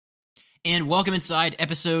And welcome inside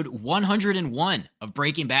episode 101 of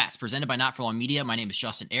Breaking Bats, presented by Not For Long Media. My name is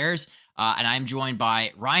Justin Ayers, and I'm joined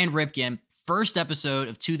by Ryan Ripken. First episode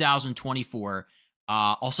of 2024.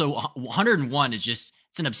 Also, 101 is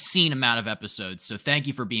it's an obscene amount of episodes. So thank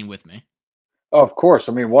you for being with me. Oh, of course.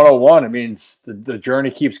 I mean, 101, it means the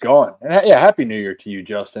journey keeps going. And yeah, Happy New Year to you,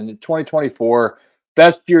 Justin. 2024,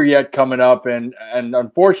 best year yet coming up. And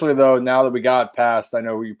unfortunately, though, now that we got past, I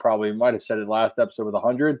know you probably might have said it last episode with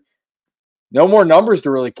 100, no more numbers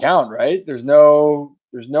to really count, right? There's no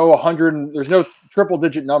 100, there's no triple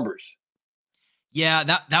digit numbers. Yeah,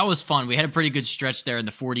 that was fun. We had a pretty good stretch there in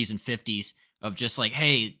the 40s and 50s of just like,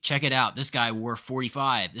 hey, check it out. This guy wore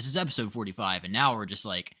 45. This is episode 45. And now we're just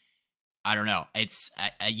like, I don't know.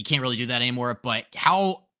 You can't really do that anymore. But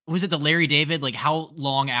how was it the Larry David? Like, how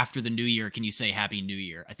long after the New Year can you say Happy New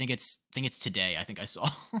Year? I think it's today. I think I saw.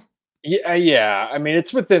 Yeah. I mean,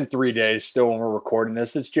 it's within 3 days still when we're recording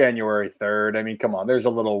this. It's January 3rd. I mean, come on. There's a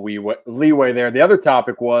little leeway there. The other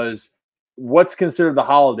topic was what's considered the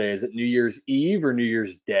holiday? Is it New Year's Eve or New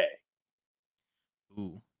Year's Day?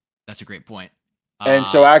 Ooh, that's a great point. And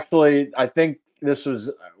so actually, I think this was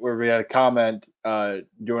where we had a comment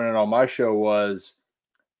doing it on my show was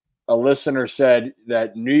a listener said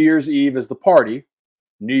that New Year's Eve is the party,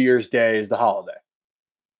 New Year's Day is the holiday.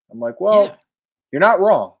 I'm like, well, yeah, you're not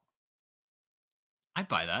wrong. I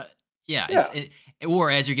buy that. Yeah, Yeah. Or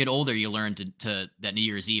as you get older, you learn to that New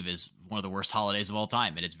Year's Eve is one of the worst holidays of all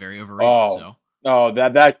time, and it's very overrated.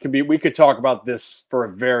 That could be. We could talk about this for a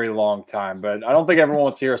very long time, but I don't think everyone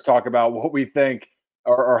wants to hear us talk about what we think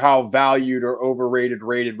or how valued or rated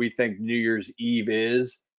we think New Year's Eve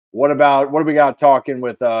is. What do we got talking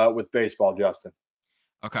with baseball, Justin?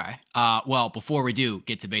 Okay. Well, before we do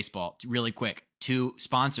get to baseball, really quick, two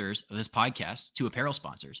sponsors of this podcast, two apparel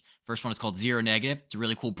sponsors. First one is called Zero Negative. It's a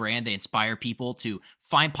really cool brand. They inspire people to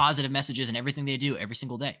find positive messages in everything they do every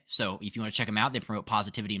single day. So if you want to check them out, they promote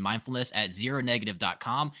positivity and mindfulness at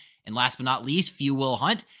zeronegative.com. And last but not least, Few Will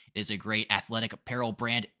Hunt is a great athletic apparel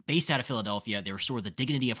brand based out of Philadelphia. They restore the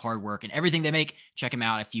dignity of hard work and everything they make. Check them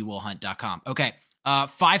out at fewwillhunt.com. Okay.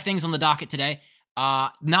 5 things on the docket today.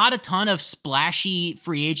 Not a ton of splashy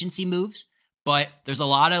free agency moves, but there's a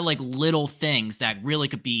lot of like little things that really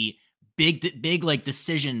could be big like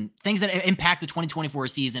decision things that impact the 2024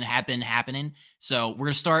 season have been happening. So we're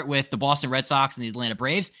going to start with the Boston Red Sox and the Atlanta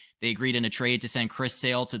Braves. They agreed in a trade to send Chris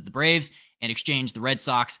Sale to the Braves. In exchange, the Red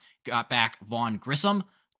Sox got back Vaughn Grissom.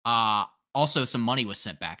 Also some money was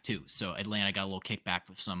sent back too. So Atlanta got a little kickback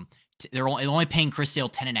with some, they're only paying Chris Sale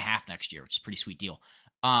 10.5 next year, which is a pretty sweet deal.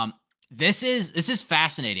 This is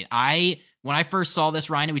fascinating. When I first saw this,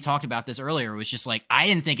 Ryan, and we talked about this earlier, it was just like, I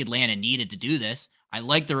didn't think Atlanta needed to do this. I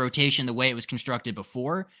liked the rotation the way it was constructed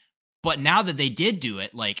before, but now that they did do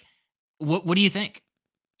it, like, what do you think?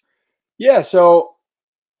 Yeah, so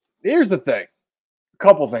here's the thing. A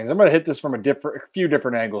couple things. I'm going to hit this from a few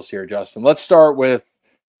different angles here, Justin. Let's start with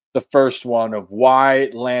the first one of why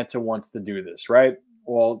Atlanta wants to do this, right?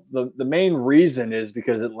 Well, the main reason is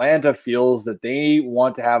because Atlanta feels that they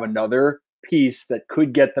want to have another piece that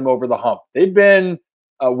could get them over the hump. They've been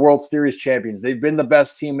World Series champions. They've been the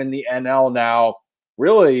best team in the NL now.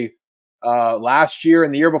 Really, last year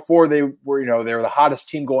and the year before, they were the hottest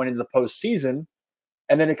team going into the postseason,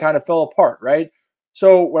 and then it kind of fell apart, right?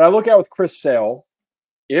 So when I look at with Chris Sale,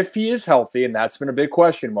 if he is healthy, and that's been a big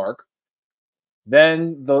question mark,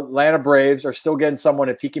 then the Atlanta Braves are still getting someone,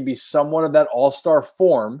 if he can be somewhat of that all-star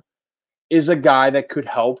form, is a guy that could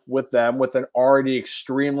help with them with an already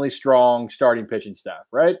extremely strong starting pitching staff,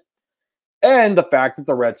 right? And the fact that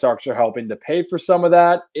the Red Sox are helping to pay for some of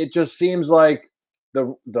that, it just seems like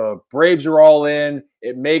the Braves are all in.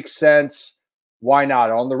 It makes sense. Why not?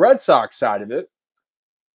 On the Red Sox side of it,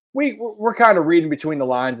 we're kind of reading between the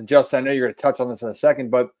lines. And Justin, I know you're going to touch on this in a second,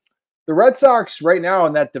 but the Red Sox right now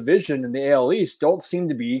in that division in the AL East don't seem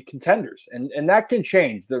to be contenders. And that can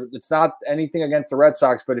change. It's not anything against the Red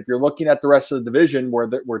Sox, but if you're looking at the rest of the division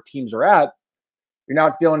where teams are at, you're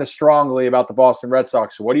not feeling as strongly about the Boston Red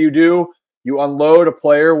Sox. So what do? You unload a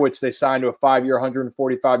player, which they signed to a 5-year,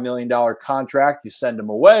 $145 million contract. You send them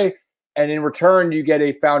away. And in return, you get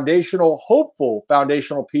a hopeful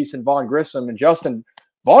foundational piece in Vaughn Grissom. And Justin,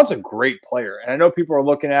 Vaughn's a great player. And I know people are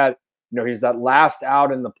looking at, he's that last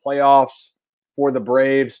out in the playoffs for the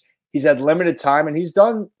Braves. He's had limited time, and he's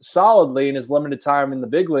done solidly in his limited time in the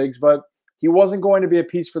big leagues, but he wasn't going to be a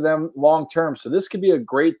piece for them long term. So this could be a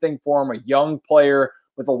great thing for him, a young player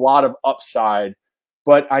with a lot of upside.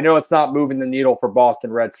 But I know it's not moving the needle for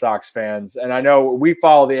Boston Red Sox fans. And I know we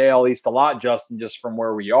follow the AL East a lot, Justin, just from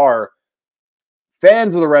where we are.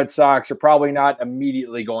 Fans of the Red Sox are probably not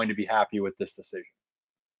immediately going to be happy with this decision.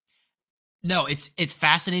 No, it's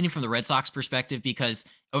fascinating from the Red Sox perspective because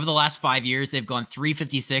over the last 5 years, they've gone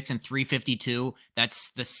 356 and 352. That's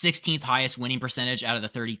the 16th highest winning percentage out of the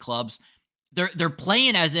 30 clubs. They're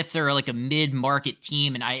playing as if they're like a mid-market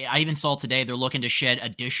team, and I even saw today they're looking to shed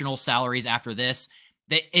additional salaries after this.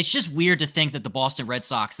 It's just weird to think that the Boston Red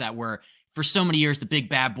Sox, that were for so many years the big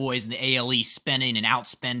bad boys in the ALE, spending and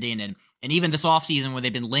outspending, and even this offseason when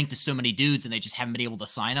they've been linked to so many dudes and they just haven't been able to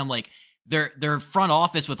sign them, like their front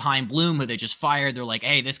office with Hein Bloom, who they just fired, they're like,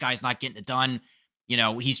 hey, this guy's not getting it done.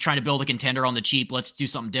 He's trying to build a contender on the cheap. Let's do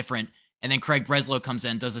something different. And then Craig Breslow comes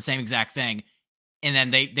in, does the same exact thing. And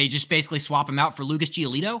then they just basically swap him out for Lucas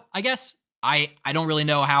Giolito, I guess. I don't really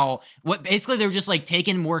know what basically they're just like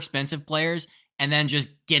taking more expensive players and then just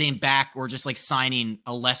getting back or just like signing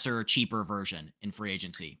a lesser, cheaper version in free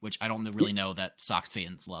agency, which I don't really know that Sox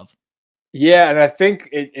fans love. Yeah, and I think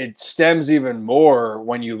it stems even more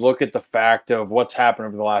when you look at the fact of what's happened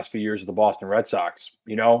over the last few years with the Boston Red Sox.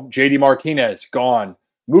 JD Martinez, gone.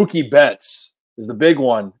 Mookie Betts is the big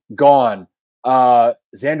one, gone.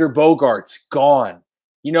 Xander Bogaerts, gone.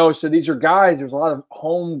 So these are guys, there's a lot of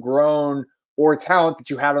homegrown or talent that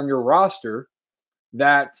you had on your roster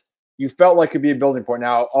that you felt like could be a building point.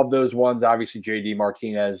 Now, of those ones, obviously JD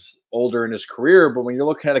Martinez, older in his career, but when you're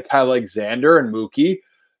looking at a guy like Xander and Mookie,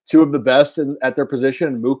 two of the best at their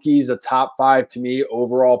position. Mookie's a top 5 to me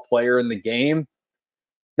overall player in the game.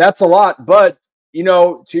 That's a lot. But,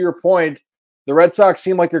 to your point, the Red Sox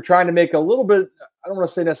seem like they're trying to make a little bit, I don't want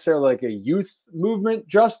to say necessarily like a youth movement,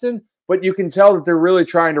 Justin, but you can tell that they're really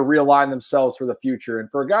trying to realign themselves for the future.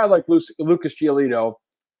 And for a guy like Lucas Giolito,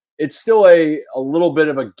 it's still a little bit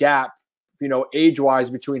of a gap, age-wise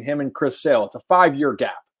between him and Chris Sale. It's a 5-year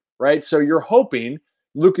gap, right? So you're hoping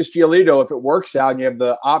Lucas Giolito, if it works out and you have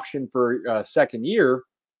the option for a second year,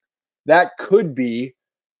 that could be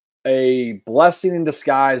a blessing in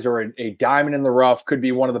disguise or a diamond in the rough. Could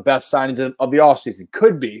be one of the best signings of the offseason.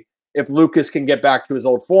 Could be if Lucas can get back to his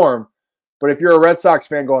old form. But if you're a Red Sox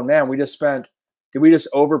fan going, man, did we just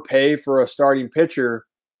overpay for a starting pitcher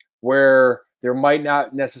where there might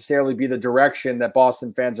not necessarily be the direction that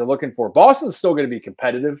Boston fans are looking for? Boston's still going to be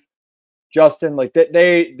competitive, Justin. Like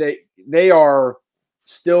they are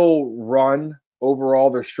still run overall.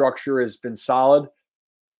 Their structure has been solid,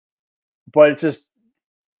 but it's just,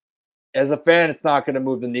 as a fan, it's not going to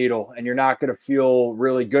move the needle, and you're not going to feel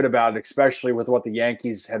really good about it, especially with what the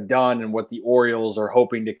Yankees have done and what the Orioles are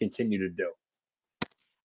hoping to continue to do.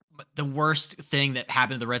 But the worst thing that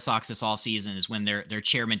happened to the Red Sox this all season is when their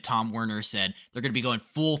chairman, Tom Werner, said they're going to be going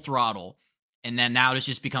full throttle. And then now it's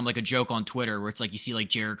just become like a joke on Twitter where it's like you see like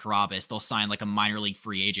Jared Carrabis, they'll sign like a minor league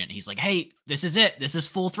free agent. He's like, hey, this is it. This is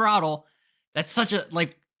full throttle. That's such a,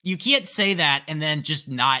 like, you can't say that and then just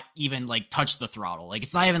not even like touch the throttle. Like,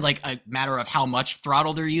 it's not even like a matter of how much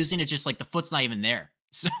throttle they're using. It's just like the foot's not even there.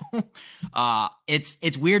 So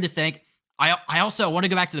it's weird to think. I also want to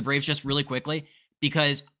go back to the Braves just really quickly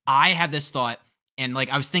because I had this thought, and like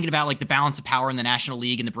I was thinking about like the balance of power in the National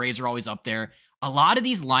League, and the Braves are always up there. A lot of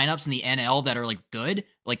these lineups in the NL that are like good,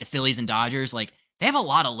 like the Phillies and Dodgers, like they have a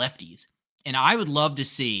lot of lefties. And I would love to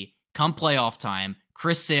see, come playoff time,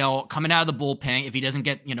 Chris Sale coming out of the bullpen, if he doesn't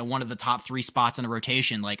get, one of the top 3 spots in the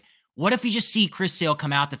rotation, like what if we just see Chris Sale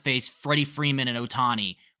come out to face Freddie Freeman and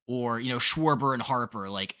Ohtani, or, Schwarber and Harper?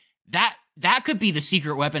 Like that could be the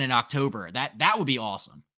secret weapon in October. That would be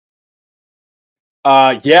awesome.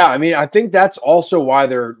 Yeah, I mean, I think that's also why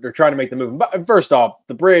they're trying to make the move. But first off,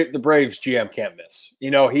 the Braves GM can't miss.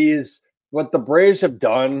 He's what the Braves have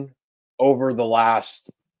done over the last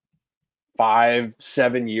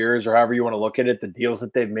 5-7 years, or however you want to look at it, the deals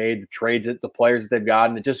that they've made, the trades, the players that they've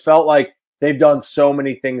gotten. It just felt like they've done so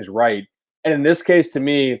many things right. And in this case, to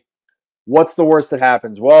me, what's the worst that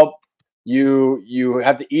happens? Well, you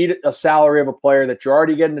have to eat a salary of a player that you're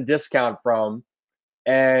already getting a discount from,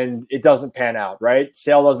 and it doesn't pan out, right?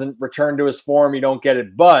 Sale doesn't return to his form. You don't get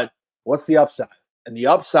it. But what's the upside? And the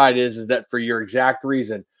upside is that for your exact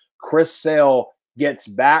reason, Chris Sale gets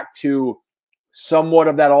back to somewhat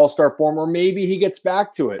of that all-star form, or maybe he gets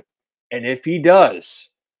back to it. And if he does,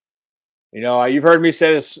 you've heard me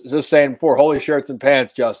say this saying before, holy shirts and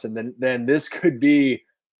pants, Justin, then this could be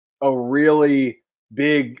a really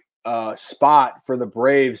big spot for the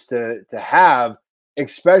Braves to have,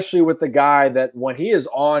 especially with the guy that when he is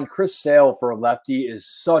on, Chris Sale for a lefty is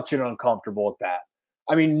such an uncomfortable at bat.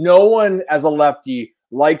 I mean, no one as a lefty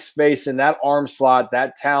likes facing that arm slot,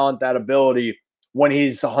 that talent, that ability when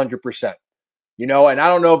he's 100%. And I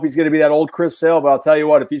don't know if he's going to be that old Chris Sale, but I'll tell you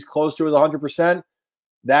what, if he's close to his 100%,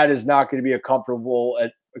 that is not going to be a comfortable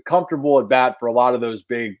at bat for a lot of those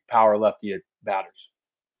big power lefty batters.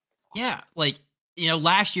 Yeah, like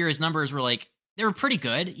last year his numbers were like, they were pretty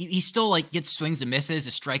good. He still like gets swings and misses.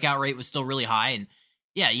 His strikeout rate was still really high. And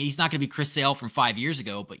yeah, he's not going to be Chris Sale from 5 years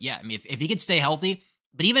ago. But yeah, I mean, if he could stay healthy,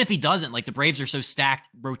 but even if he doesn't, like the Braves are so stacked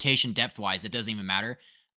rotation depth wise, that doesn't even matter.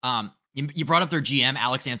 You brought up their GM,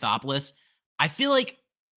 Alex Anthopoulos. I feel like,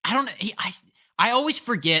 I don't know. I always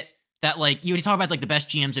forget that, like, you talk about like the best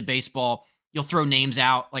GMs in baseball, you'll throw names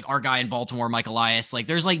out, like our guy in Baltimore, Mike Elias. Like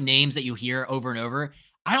there's like names that you hear over and over.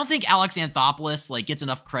 I don't think Alex Anthopoulos like gets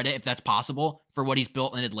enough credit, if that's possible, for what he's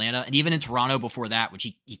built in Atlanta and even in Toronto before that, which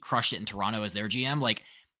he crushed it in Toronto as their GM. Like,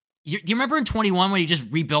 do you remember in 21 when he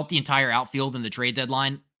just rebuilt the entire outfield in the trade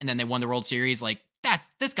deadline and then they won the World Series? Like,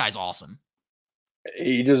 this guy's awesome.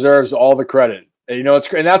 He deserves all the credit. And, it's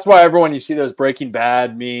great. And that's why everyone, you see those Breaking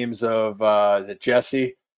Bad memes of is it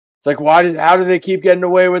Jesse? It's like, how do they keep getting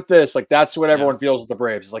away with this? Like, that's what everyone feels with the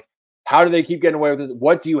Braves. It's like, how do they keep getting away with it?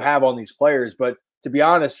 What do you have on these players? But to be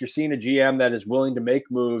honest, you're seeing a GM that is willing to make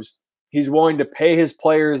moves. He's willing to pay his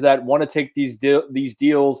players that want to take these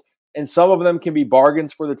deals. And some of them can be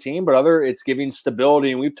bargains for the team, but it's giving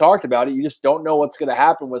stability. And we've talked about it. You just don't know what's going to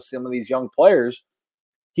happen with some of these young players.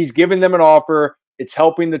 He's giving them an offer. It's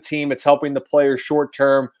helping the team. It's helping the players short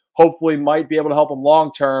term. Hopefully might be able to help them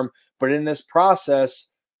long term. But in this process,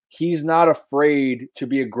 he's not afraid to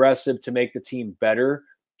be aggressive to make the team better.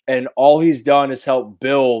 And all he's done is help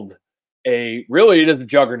build it is a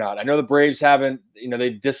juggernaut. I know the Braves haven't,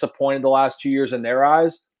 they've disappointed the last 2 years in their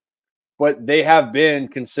eyes, but they have been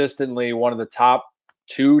consistently one of the top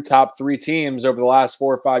 3 teams over the last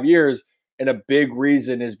 4 or 5 years. And a big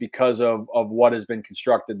reason is because of what has been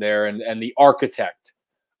constructed there and the architect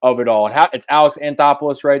of it all. And it's Alex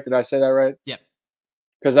Anthopoulos, right? Did I say that right? Yeah.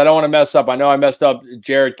 Because I don't want to mess up. I know I messed up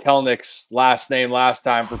Jared Kelnick's last name last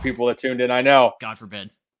time for people that tuned in. I know. God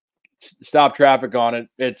forbid. Stop traffic on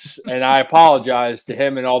it. And I apologize to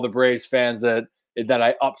him and all the Braves fans that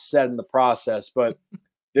I upset in the process. But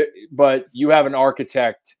you have an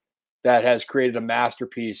architect that has created a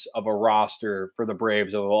masterpiece of a roster for the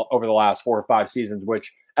Braves over the last 4 or 5 seasons,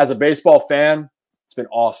 which as a baseball fan, it's been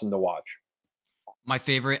awesome to watch. My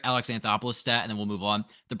favorite Alex Anthopoulos stat, and then we'll move on.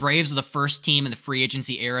 The Braves are the first team in the free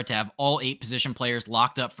agency era to have all 8 position players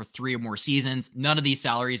locked up for 3 or more seasons. None of these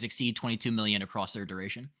salaries exceed $22 million across their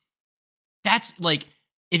duration. That's like,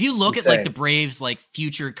 if you look at like the Braves like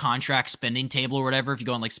future contract spending table or whatever, if you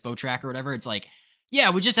go on like Spotrac or whatever, it's like, yeah,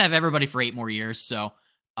 we just have everybody for 8 more years. So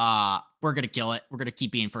we're going to kill it. We're going to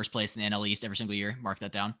keep being first place in the NL East every single year. Mark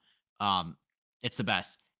that down. It's the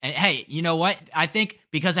best. And hey, you know what? I think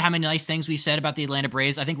because of how many nice things we've said about the Atlanta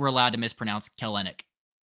Braves, I think we're allowed to mispronounce Kelenic.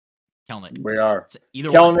 We are.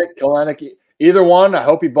 Kelenic. Either one. I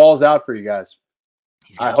hope he balls out for you guys.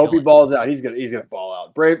 I hope he balls out. He's gonna ball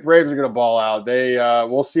out. Braves are gonna ball out.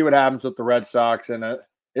 We'll see what happens with the Red Sox. And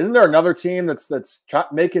isn't there another team that's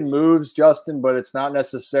making moves, Justin? But it's not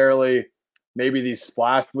necessarily maybe these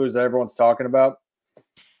splash moves that everyone's talking about.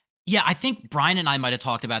 Yeah, I think Brian and I might have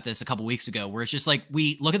talked about this a couple weeks ago, where it's just like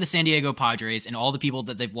we look at the San Diego Padres and all the people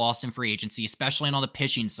that they've lost in free agency, especially on the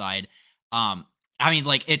pitching side. I mean,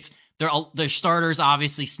 like their starters,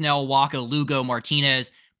 obviously Snell, Waka, Lugo,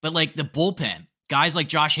 Martinez, but like the bullpen. Guys like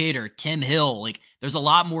Josh Hader, Tim Hill, like there's a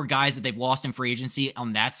lot more guys that they've lost in free agency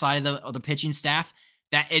on that side of the pitching staff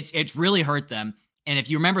that it's really hurt them. And if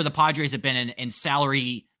you remember, the Padres have been in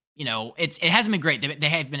salary, it hasn't been great. They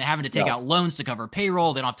have been having to take out loans to cover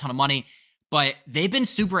payroll. They don't have a ton of money, but they've been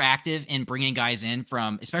super active in bringing guys in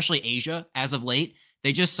from especially Asia as of late.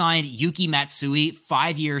 They just signed Yuki Matsui,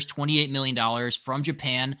 5 years, $28 million from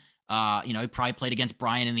Japan. He probably played against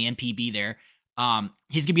Brian in the MPB there.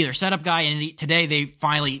 He's gonna be their setup guy, and today they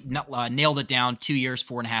finally nailed it down. 2 years,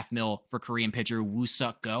 $4.5 million for Korean pitcher Woo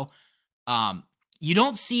Suk Go. You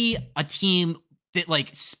don't see a team that like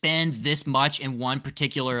spend this much in one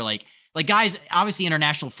particular like guys. Obviously,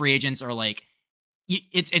 international free agents are like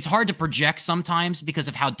it's hard to project sometimes because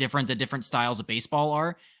of how different the different styles of baseball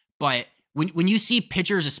are. But when you see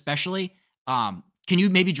pitchers, especially, can you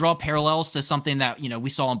maybe draw parallels to something that we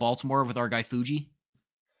saw in Baltimore with our guy Fudge?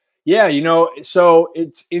 Yeah, so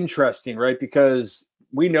it's interesting, right? Because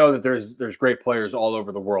we know that there's great players all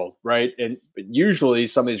over the world, right? But usually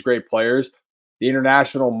some of these great players, the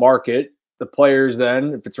international market, the players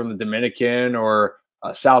then, if it's from the Dominican or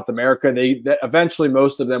South America, eventually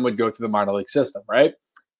most of them would go through the minor league system, right?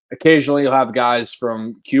 Occasionally you'll have guys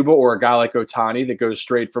from Cuba or a guy like Ohtani that goes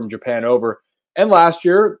straight from Japan over. And last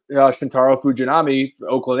year, Shintaro Fujinami,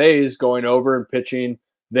 Oakland A's, going over and pitching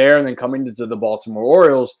there and then coming to the Baltimore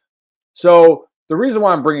Orioles. So the reason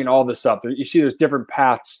why I'm bringing all this up, you see there's different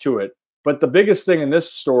paths to it. But the biggest thing in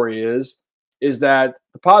this story is that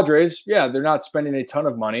the Padres, they're not spending a ton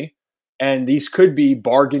of money. And these could be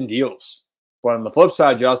bargain deals. But on the flip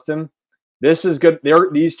side, Justin, this is good.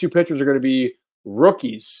 These two pitchers are going to be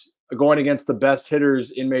rookies going against the best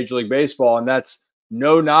hitters in Major League Baseball. And that's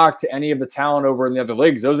no knock to any of the talent over in the other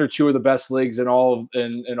leagues. Those are two of the best leagues in all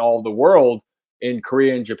of the world, in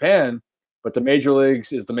Korea and Japan. But the major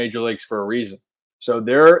leagues is the major leagues for a reason. So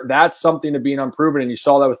that's something to being unproven. And you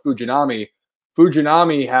saw that with Fujinami.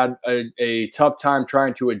 Fujinami had a tough time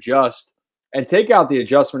trying to adjust and take out the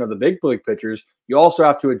adjustment of the big league pitchers. You also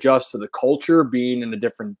have to adjust to the culture, being in a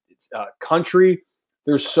different country.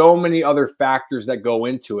 There's so many other factors that go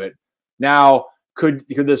into it. Now, could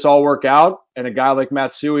this all work out? And a guy like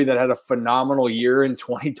Matsui that had a phenomenal year in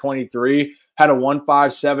 2023, had a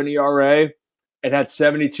 1.57 ERA and had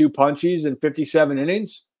 72 punchies in 57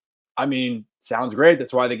 innings. I mean, sounds great.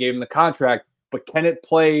 That's why they gave him the contract. But can it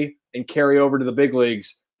play and carry over to the big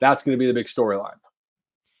leagues? That's going to be the big storyline.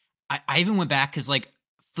 I even went back because like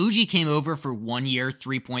Fuji came over for 1 year,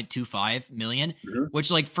 3.25 million, which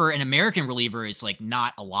like for an American reliever is like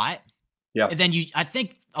not a lot. Yeah. And then I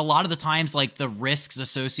think a lot of the times like the risks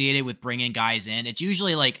associated with bringing guys in, it's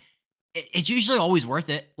usually always worth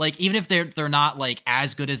it. Like even if they're not like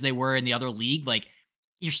as good as they were in the other league, like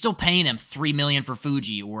you're still paying him $3 million for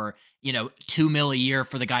Fuji, or, $2 million a year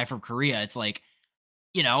for the guy from Korea. It's like,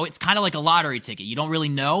 it's kind of like a lottery ticket. You don't really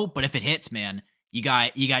know, but if it hits, man, you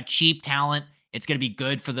got cheap talent. It's going to be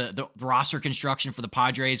good for the roster construction for the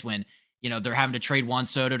Padres when, they're having to trade Juan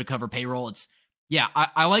Soto to cover payroll.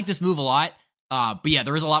 I like this move a lot. But yeah,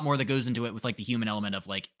 there is a lot more that goes into it with like the human element of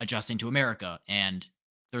like adjusting to America. And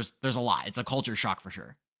there's a lot. It's a culture shock for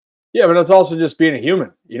sure. Yeah, but it's also just being a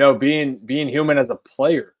human, being human as a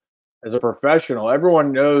player, as a professional.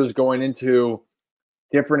 Everyone knows going into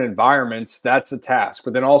different environments, that's a task.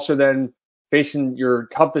 But then also facing your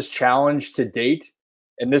toughest challenge to date.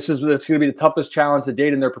 And that's going to be the toughest challenge to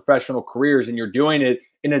date in their professional careers. And you're doing it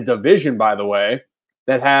in a division, by the way,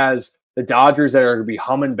 that has the Dodgers that are going to be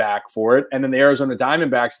humming back for it. And then the Arizona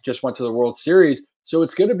Diamondbacks just went to the World Series. So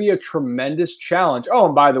it's going to be a tremendous challenge. Oh,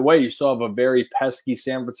 and by the way, you still have a very pesky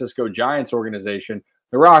San Francisco Giants organization.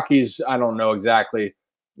 The Rockies, I don't know exactly.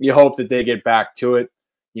 You hope that they get back to it,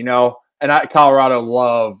 And Colorado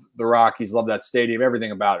love the Rockies, love that stadium,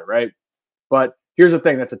 everything about it, right? But here's the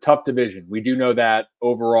thing. That's a tough division. We do know that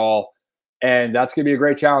overall. And that's going to be a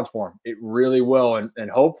great challenge for them. It really will.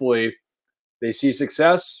 And hopefully they see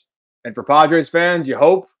success. And for Padres fans, you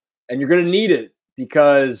hope, and you're going to need it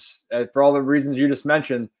because for all the reasons you just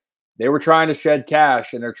mentioned, they were trying to shed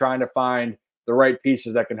cash and they're trying to find the right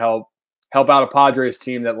pieces that can help out a Padres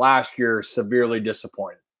team that last year severely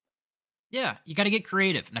disappointed. Yeah, you got to get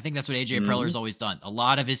creative. And I think that's what AJ Preller's always done. A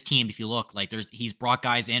lot of his team, if you look, like he's brought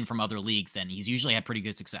guys in from other leagues and he's usually had pretty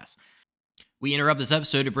good success. We interrupt this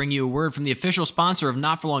episode to bring you a word from the official sponsor of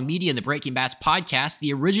Not For Long Media and the Breaking Bats podcast,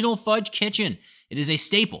 the original Fudge Kitchen. It is a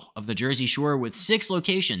staple of the Jersey Shore with 6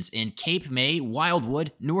 locations in Cape May,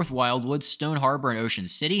 Wildwood, North Wildwood, Stone Harbor, and Ocean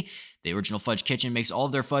City. The original Fudge Kitchen makes all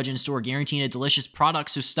of their fudge in-store guaranteeing a delicious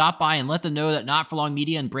product, so stop by and let them know that Not For Long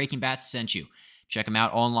Media and Breaking Bats sent you. Check them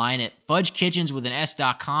out online at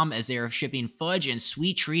fudgekitchens.com as they are shipping fudge and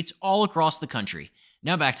sweet treats all across the country.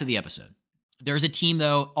 Now back to the episode. There's a team,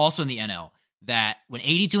 though, also in the NL, that went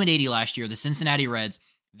 82-80 last year, the Cincinnati Reds.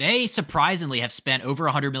 They surprisingly have spent over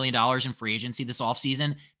 $100 million in free agency this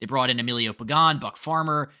offseason. They brought in Emilio Pagan, Buck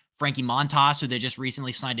Farmer, Frankie Montas, who they just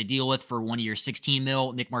recently signed a deal with for 1 year, $16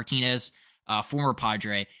 million, Nick Martinez, former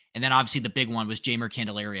Padre. And then obviously the big one was Jeimer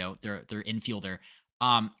Candelario, their infielder.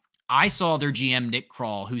 I saw their GM, Nick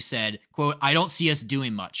Kroll, who said, quote, "I don't see us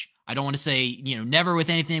doing much. I don't want to say, never with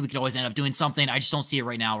anything. We could always end up doing something. I just don't see it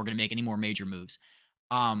right now. We're going to make any more major moves."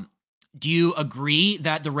 Do you agree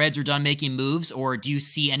that the Reds are done making moves, or do you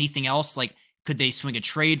see anything else? Like, could they swing a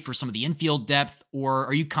trade for some of the infield depth, or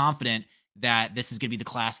are you confident that this is going to be the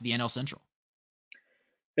class of the NL Central?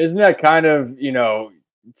 Isn't that kind of, do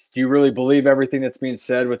you really believe everything that's being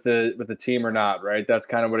said with the team or not, right? That's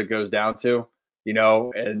kind of what it goes down to,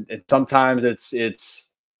 and sometimes it's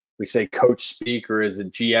we say coach speak, or is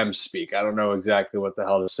it GM speak? I don't know exactly what the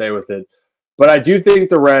hell to say with it. But I do think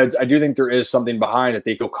the Reds, I do think there is something behind that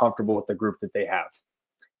they feel comfortable with the group that they have.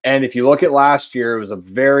 And if you look at last year, it was a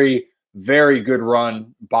very, very good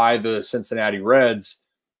run by the Cincinnati Reds.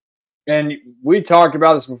 And we talked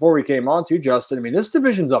about this before we came on too, Justin. I mean, this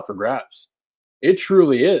division's up for grabs. It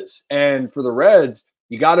truly is. And for the Reds,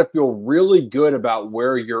 you got to feel really good about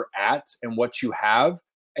where you're at and what you have.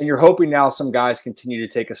 And you're hoping now some guys continue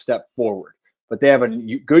to take a step forward. But they have a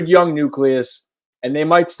good young nucleus. And they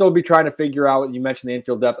might still be trying to figure out, you mentioned the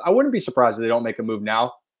infield depth. I wouldn't be surprised if they don't make a move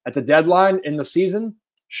now. At the deadline in the season,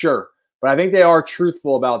 sure. But I think they are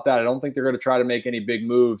truthful about that. I don't think they're going to try to make any big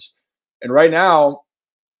moves. And right now,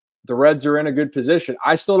 the Reds are in a good position.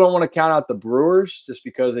 I still don't want to count out the Brewers just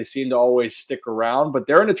because they seem to always stick around, but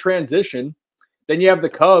they're in a transition. Then you have the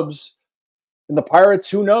Cubs and the Pirates,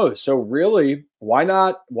 who knows? So really, why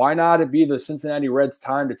not it be the Cincinnati Reds'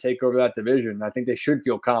 time to take over that division? I think they should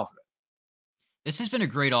feel confident. This has been a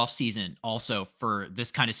great offseason also for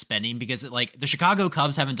this kind of spending because like the Chicago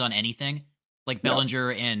Cubs haven't done anything. Like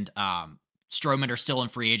Bellinger and Stroman are still in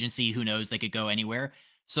free agency. Who knows? They could go anywhere.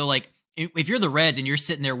 So like if you're the Reds and you're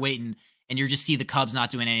sitting there waiting and you just see the Cubs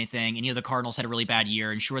not doing anything and the Cardinals had a really bad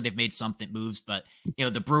year and sure they've made something moves, but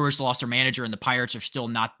the Brewers lost their manager and the Pirates are still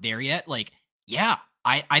not there yet. Like, yeah,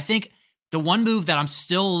 I think the one move that I'm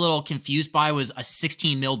still a little confused by was a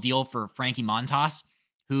 16 mil deal for Frankie Montas,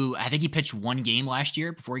 who I think he pitched one game last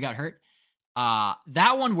year before he got hurt.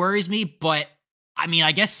 That one worries me, but I mean,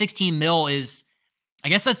 I guess 16 mil I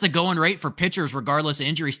guess that's the going rate for pitchers regardless of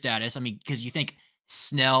injury status. I mean, because you think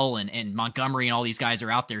Snell and Montgomery and all these guys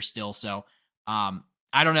are out there still. So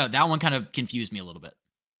I don't know. That one kind of confused me a little bit.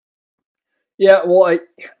 Yeah, well,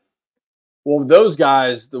 those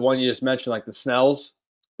guys, the one you just mentioned, like the Snells,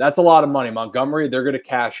 that's a lot of money. Montgomery, they're going to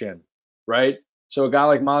cash in, right? So a guy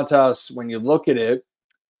like Montas, when you look at it,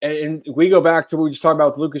 and we go back to what we just talked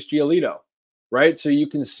about with Lucas Giolito, right? So you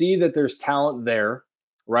can see that there's talent there,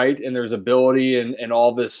 right? And there's ability and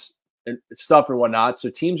all this stuff and whatnot. So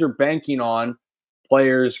teams are banking on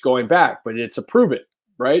players going back, but it's a prove it,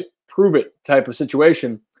 right? Prove it type of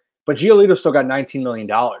situation. But Giolito still got $19 million,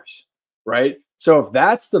 right? So if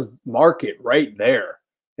that's the market right there,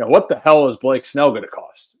 what the hell is Blake Snell going to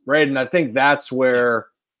cost, right? And I think that's where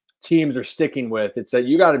teams are sticking with. It's that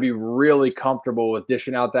you got to be really comfortable with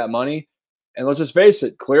dishing out that money. And let's just face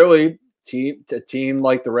it, clearly a team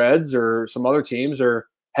like the Reds or some other teams are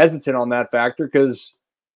hesitant on that factor because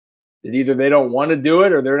either they don't want to do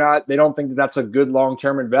it or they don't think that that's a good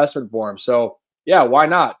long-term investment for them. So yeah, why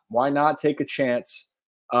not? Why not take a chance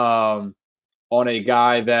on a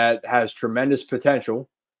guy that has tremendous potential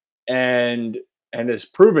and has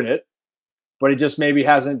proven it, but he just maybe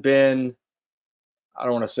hasn't been, I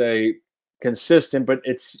don't want to say consistent, but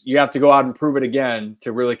you have to go out and prove it again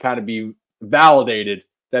to really kind of be validated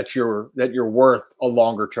that you're worth a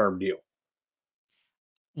longer term deal.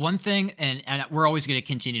 One thing, and we're always going to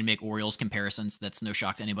continue to make Orioles comparisons. That's no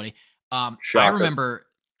shock to anybody. I remember,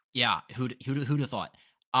 who'd have thought?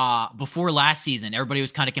 Before last season, everybody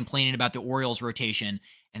was kind of complaining about the Orioles rotation,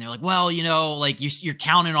 and they're like, well, like you're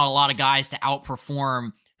counting on a lot of guys to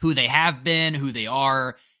outperform who they have been, who they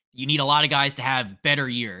are. You need a lot of guys to have better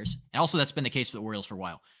years. And also that's been the case for the Orioles for a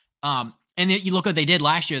while. And you look what they did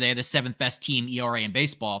last year. They had the 7th best team ERA in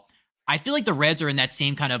baseball. I feel like the Reds are in that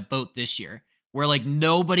same kind of boat this year where like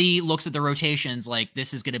nobody looks at the rotations like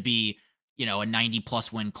this is going to be, a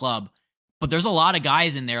 90+ win club. But there's a lot of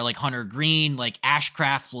guys in there like Hunter Green, like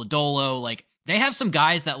Ashcraft, Lodolo. Like they have some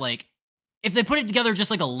guys that like, if they put it together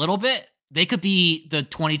just like a little bit, they could be the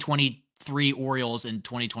 2023 Orioles in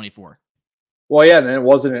 2024. Well, yeah, and then it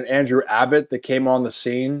wasn't an Andrew Abbott that came on the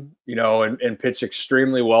scene, and pitched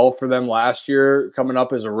extremely well for them last year, coming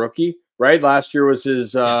up as a rookie, right? Last year was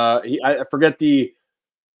his. I forget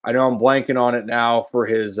I know I'm blanking on it now for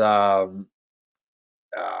his how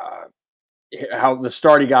the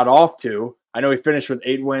start he got off to. I know he finished with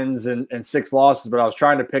 8 wins and 6 losses, but I was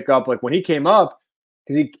trying to pick up like when he came up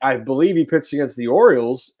because I believe he pitched against the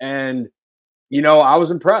Orioles, and I was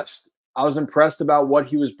impressed. I was impressed about what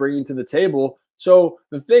he was bringing to the table. So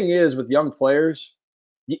the thing is with young players,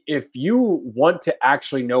 if you want to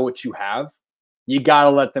actually know what you have, you got to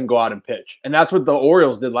let them go out and pitch. And that's what the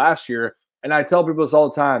Orioles did last year. And I tell people this all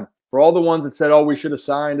the time. For all the ones that said, oh, we should have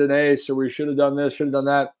signed an ace or we should have done this, should have done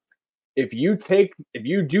that. If you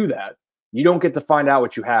do that, you don't get to find out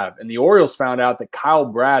what you have. And the Orioles found out that Kyle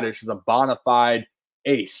Bradish is a bona fide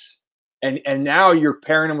ace. And now you're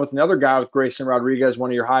pairing him with another guy with Grayson Rodriguez, one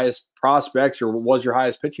of your highest prospects or was your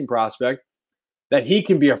highest pitching prospect, that he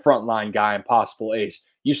can be a frontline guy and possible ace.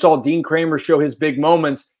 You saw Dean Kramer show his big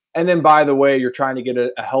moments. And then, by the way, you're trying to get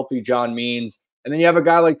a healthy John Means. And then you have a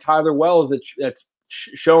guy like Tyler Wells that's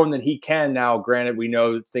shown that he can now. Granted, we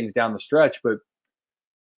know things down the stretch, but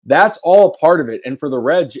that's all part of it. And for the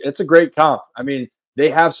Reds, it's a great comp. I mean,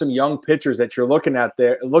 they have some young pitchers that you're looking at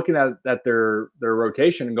their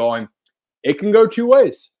rotation and going, it can go 2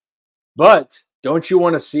 ways. But don't you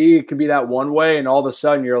want to see it could be that one way and all of a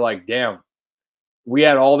sudden you're like, damn, we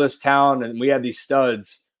had all this talent and we had these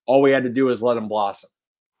studs. All we had to do is let them blossom.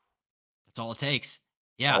 That's all it takes.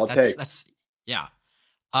 Yeah, that's yeah.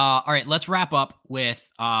 All right, let's wrap up with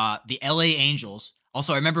the LA Angels.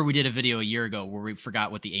 Also, I remember we did a video a year ago where we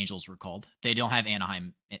forgot what the Angels were called. They don't have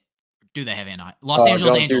Anaheim. Do they have Anaheim? Los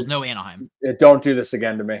Angeles Angels, no Anaheim. Don't do this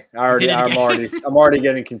again to me. Did it again. I'm already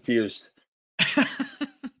getting confused. I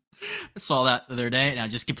saw that the other day, and I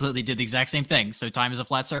just completely did the exact same thing. So time is a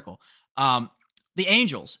flat circle. The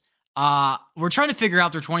Angels, we're trying to figure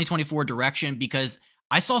out their 2024 direction because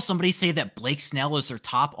I saw somebody say that Blake Snell is their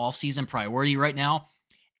top offseason priority right now.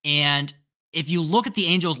 And if you look at the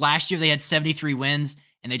Angels last year, they had 73 wins,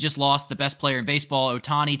 and they just lost the best player in baseball,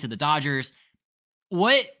 Ohtani, to the Dodgers.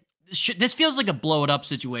 This feels like a blow it up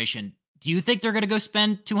situation. Do you think they're going to go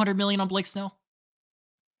spend $200 million on Blake Snell?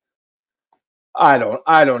 I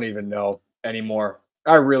don't even know anymore.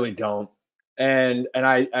 I really don't. And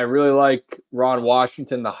I really like Ron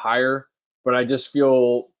Washington, the hire, but I just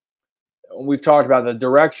feel we've talked about the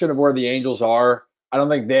direction of where the Angels are. I don't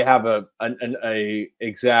think they have a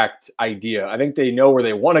exact idea. I think they know where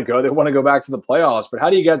they want to go. They want to go back to the playoffs, but how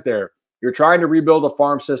do you get there? You're trying to rebuild a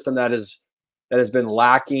farm system that has been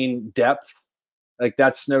lacking depth. Like,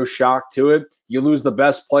 that's no shock to it. You lose the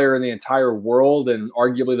best player in the entire world and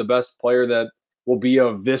arguably the best player that will be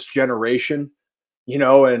of this generation,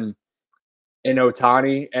 and in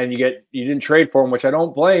Ohtani, and you didn't trade for him, which I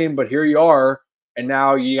don't blame, but here you are, and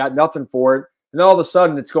now you got nothing for it. And then all of a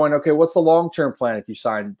sudden it's going, okay, what's the long-term plan if you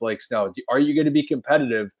sign Blake Snell? Are you going to be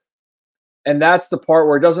competitive? And that's the part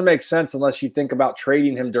where it doesn't make sense unless you think about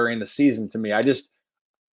trading him during the season to me.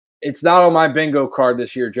 It's not on my bingo card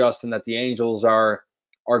this year, Justin, that the Angels are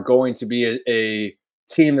going to be a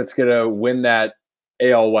team that's going to win that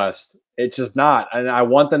AL West. It's just not. And I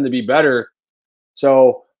want them to be better.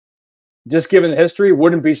 So just given the history,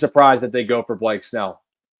 wouldn't be surprised if they go for Blake Snell.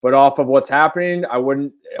 But off of what's happening, I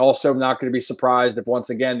wouldn't also not going to be surprised if once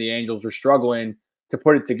again the Angels are struggling to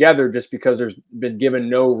put it together just because there's been given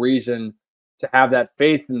no reason to have that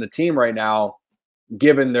faith in the team right now,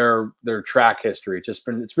 given their track history. It's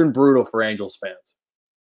been brutal for Angels fans.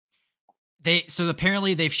 So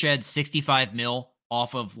apparently they've shed 65 mil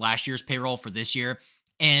off of last year's payroll for this year.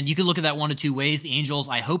 And you can look at that one of two ways. The Angels,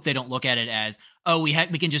 I hope they don't look at it as, oh, we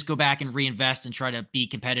can just go back and reinvest and try to be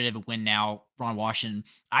competitive and win now, Ron Washington.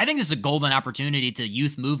 I think this is a golden opportunity to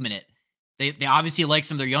youth movement it. They obviously like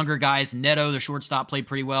some of their younger guys. Neto, their shortstop, played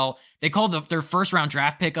pretty well. They called their first-round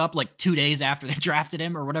draft pick up like 2 days after they drafted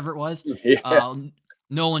him or whatever it was. Yeah.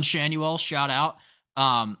 Nolan Shanuel, shout out.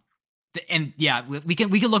 And yeah, we can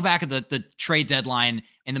look back at the trade deadline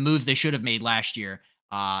and the moves they should have made last year.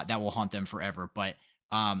 That will haunt them forever. But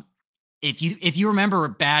if you remember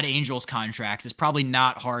bad Angels contracts, it's probably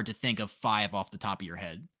not hard to think of 5 off the top of your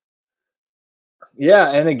head. Yeah,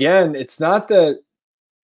 and again, it's not that,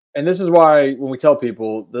 and this is why when we tell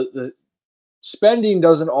people the spending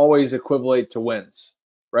doesn't always equivalent to wins,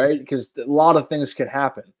 right? Because a lot of things can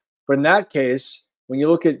happen. But in that case, when you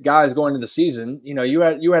look at guys going into the season, you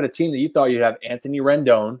had a team that you thought you'd have Anthony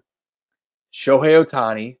Rendon, Shohei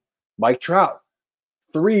Ohtani, Mike Trout.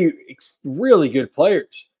 3 really good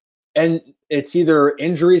players. And it's either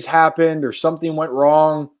injuries happened or something went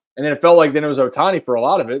wrong. And then it felt like then it was Ohtani for a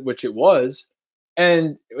lot of it, which it was.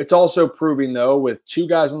 And it's also proving, though, with 2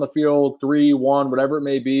 guys on the field, 3, 1, whatever it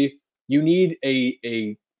may be, you need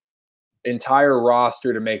a entire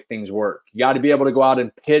roster to make things work. You got to be able to go out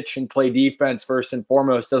and pitch and play defense first and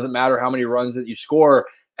foremost. Doesn't matter how many runs that you score.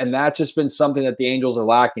 And that's just been something that the Angels are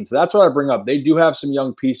lacking. So that's what I bring up. They do have some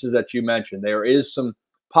young pieces that you mentioned. There is some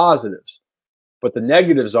positives. But the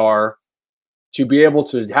negatives are, to be able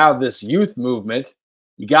to have this youth movement,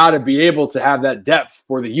 you got to be able to have that depth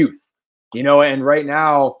for the youth. And right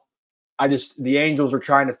now, the Angels are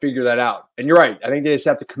trying to figure that out. And you're right. I think they just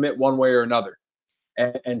have to commit one way or another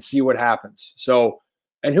and see what happens. So,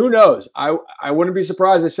 and who knows? I wouldn't be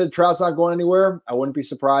surprised. I said Trout's not going anywhere. I wouldn't be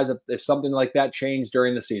surprised if something like that changed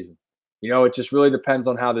during the season. It just really depends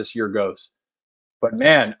on how this year goes. But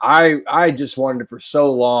man, I just wanted for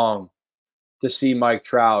so long to see Mike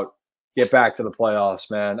Trout get back to the playoffs,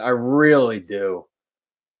 man. I really do.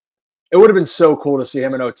 It would have been so cool to see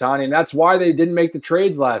him and Ohtani, and that's why they didn't make the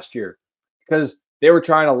trades last year, because they were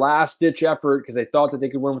trying a last-ditch effort because they thought that they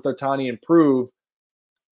could win with Ohtani and prove,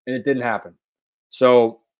 and it didn't happen.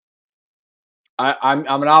 So I'm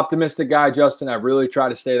an optimistic guy, Justin. I really try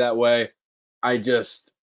to stay that way. I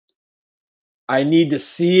need to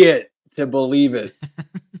see it to believe it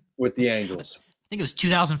with the Angels. I think it was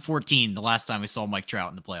 2014 the last time we saw Mike Trout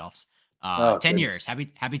in the playoffs. 10 years.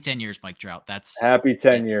 Happy 10 years, Mike Trout. That's happy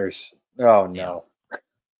 10 years. Oh no.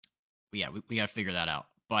 Yeah, we got to figure that out.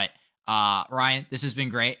 But Ryan, this has been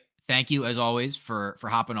great. Thank you as always for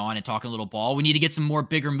hopping on and talking a little ball. We need to get some more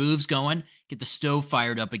bigger moves going. Get the stove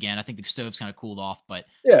fired up again. I think the stove's kind of cooled off, but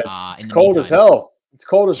yeah, it's cold as hell. It's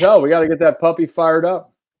cold as hell. We got to get that puppy fired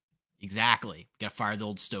up. Exactly. Got to fire the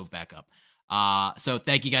old stove back up. So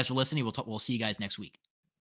thank you guys for listening. We'll see you guys next week.